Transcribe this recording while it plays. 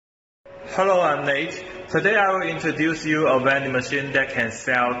Hello, I'm Nate. Today I will introduce you a vending machine that can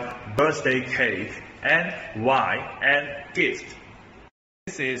sell birthday cake and wine and gift.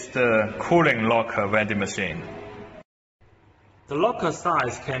 This is the cooling locker vending machine. The locker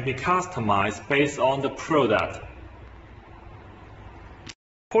size can be customized based on the product.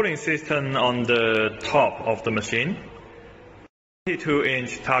 Cooling system on the top of the machine.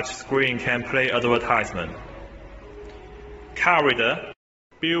 22-inch touch screen can play advertisement. Card reader,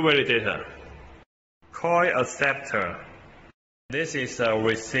 bill validator. Coin acceptor. This is a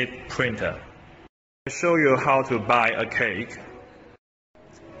receipt printer. I'll show you how to buy a cake.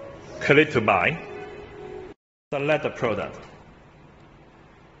 Click to buy. Select the product.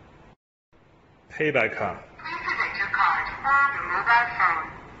 Pay by card. Please select your card or your mobile phone.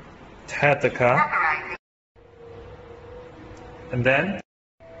 Tap the card. Authorizing. And then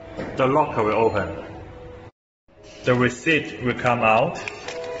the locker will open. The receipt will come out.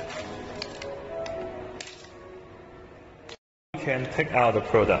 You can take out the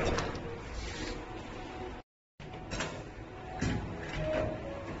product.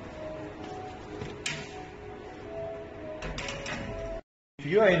 If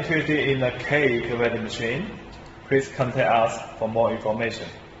you are interested in a cake vending machine, please contact us for more information.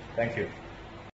 Thank you.